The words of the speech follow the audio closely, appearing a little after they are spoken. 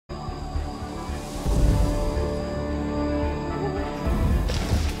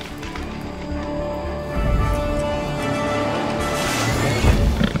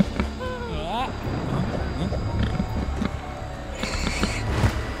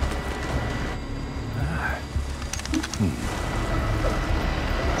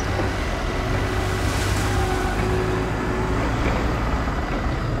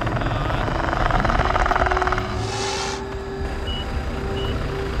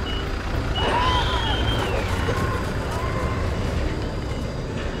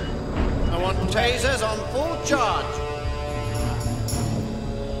tasers on full charge.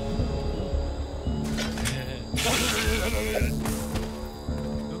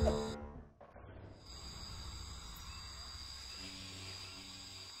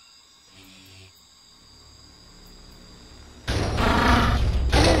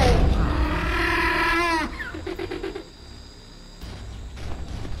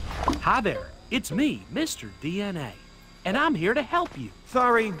 Hi there, it's me, Mr. DNA, and I'm here to help you.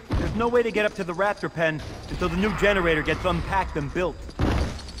 Sorry, there's no way to get up to the raptor pen until the new generator gets unpacked and built.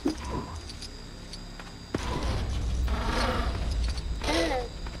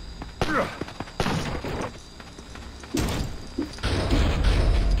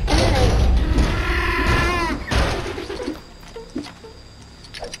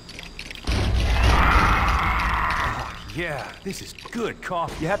 Yeah, this is good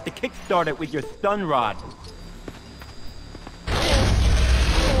coffee. You have to kickstart it with your stun rod.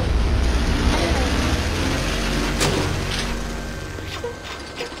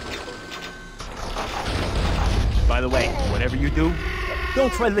 By the way, whatever you do,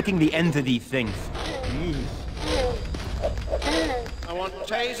 don't try licking the ends of these things. I want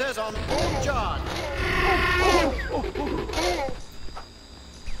tasers on full charge.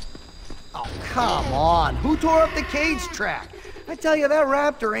 Oh, come on. Who tore up the cage track? I tell you, that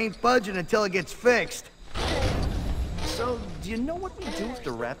raptor ain't budging until it gets fixed. So, do you know what we do if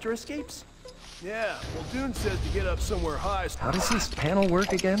the raptor escapes? Yeah, well, Dune says to get up somewhere high. How does this panel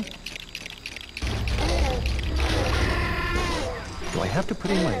work again? Do I have to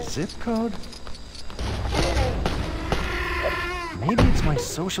put in my zip code? Maybe it's my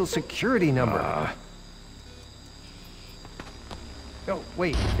social security number. Oh,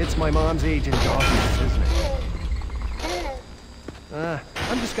 wait, it's my mom's age in office, isn't it?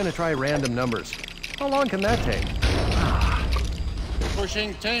 I'm just gonna try random numbers. How long can that take?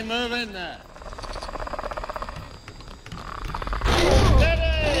 Pushing team, move in there.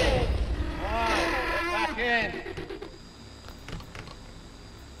 Steady! Right, get back in.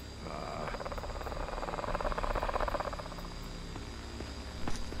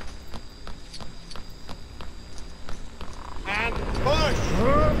 And push!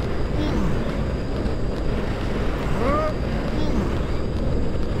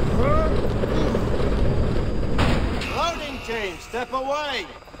 Loading team, step away!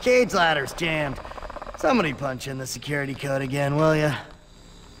 Cage ladder's jammed. Somebody punch in the security code again, will ya?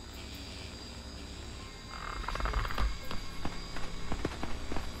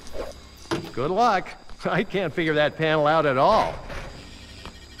 Good luck. I can't figure that panel out at all.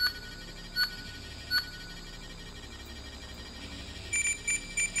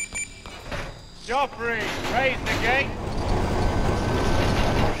 Joffrey, raise the gate.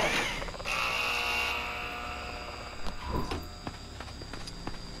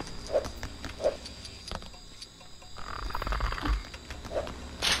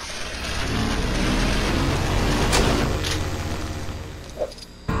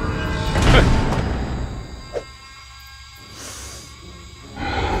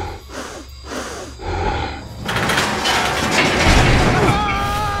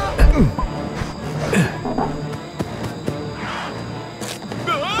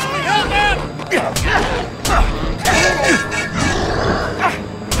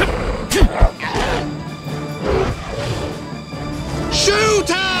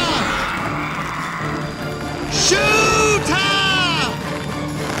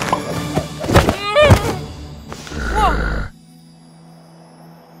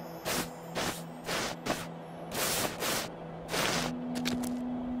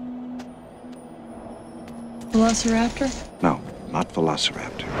 Velociraptor? No, not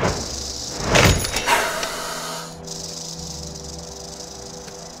Velociraptor.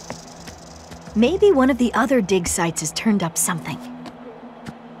 Maybe one of the other dig sites has turned up something.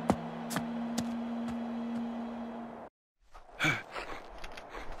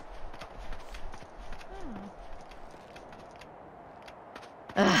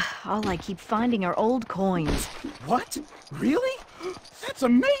 All I keep finding are old coins. What? Really? That's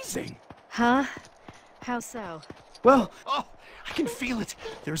amazing! Huh? How so? Well, oh, I can feel it.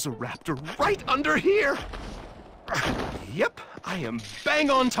 There's a raptor right under here. Yep, I am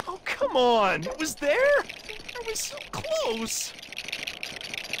bang on top. Oh, come on. It was there. I was so close.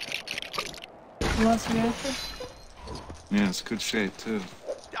 Velociraptor? Yeah, it's good shape, too.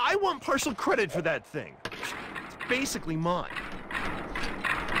 I want partial credit for that thing. It's basically mine.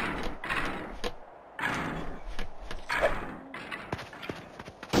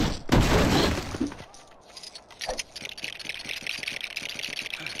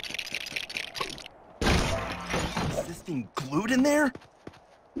 Is this thing glued in there?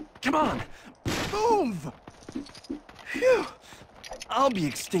 Come on, Move! Phew! I'll be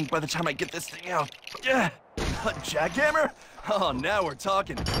extinct by the time I get this thing out. Yeah. A jackhammer? Oh, now we're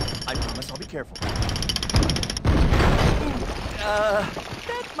talking. I promise I'll be careful.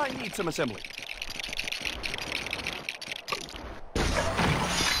 That might need some assembly.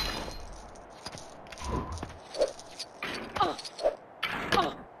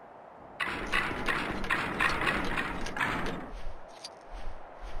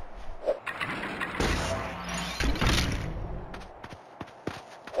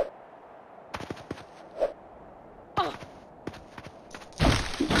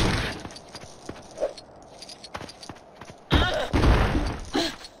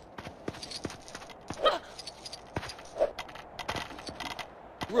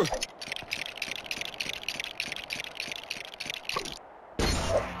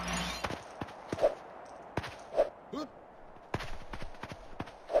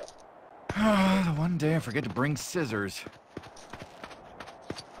 The one day I forget to bring scissors.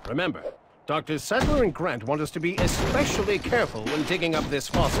 Remember, Doctors Sadler and Grant want us to be especially careful when digging up this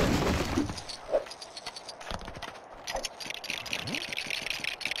fossil.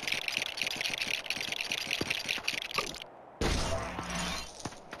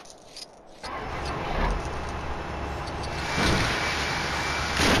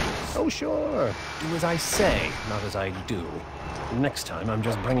 Oh, sure. Do as I say, not as I do. Next time, I'm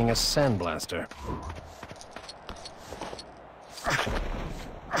just bringing a sandblaster.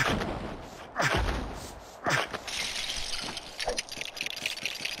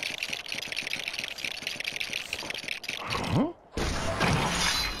 Huh?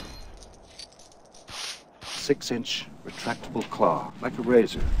 6-inch retractable claw, like a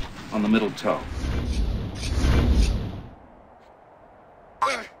razor, on the middle toe.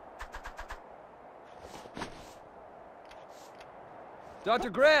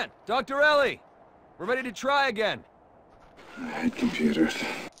 Dr. Grant! Dr. Ellie! We're ready to try again. I hate computers.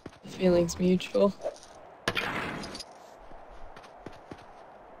 Feelings mutual.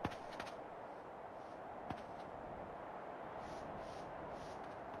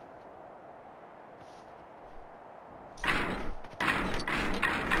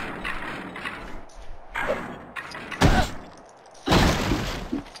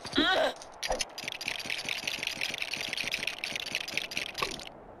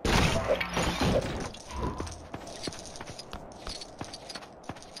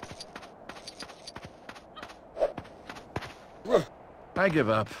 I give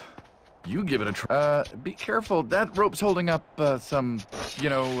up. You give it a try. Be careful. That rope's holding up some, what's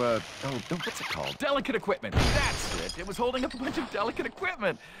it called? Delicate equipment. That's it. It was holding up a bunch of delicate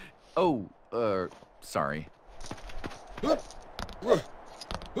equipment. Oh, sorry. I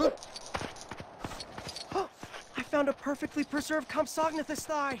found a perfectly preserved Compsognathus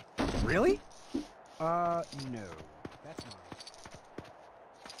thigh. Really? No. That's mine.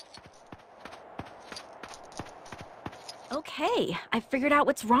 Okay, I figured out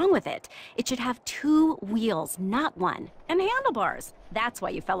what's wrong with it. It should have 2 wheels, not 1. And handlebars. That's why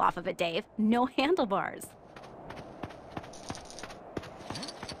you fell off of it, Dave. No handlebars.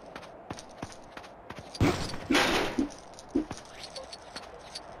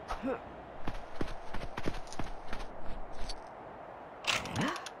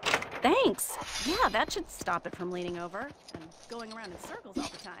 Thanks. Yeah, that should stop it from leaning over and going around in circles all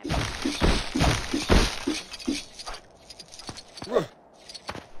the time.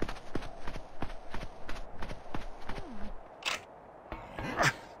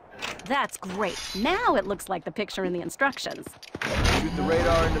 That's great. Now it looks like the picture in the instructions. Shoot the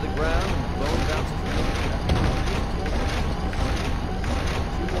radar into the ground and blow it bounces.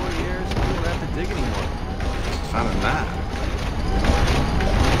 2 more years, we won't have to dig anymore. Fun in that.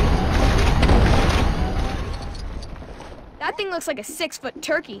 That thing looks like a 6-foot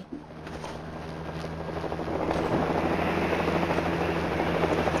turkey.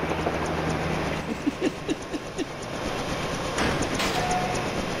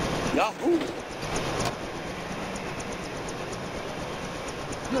 Yahoo!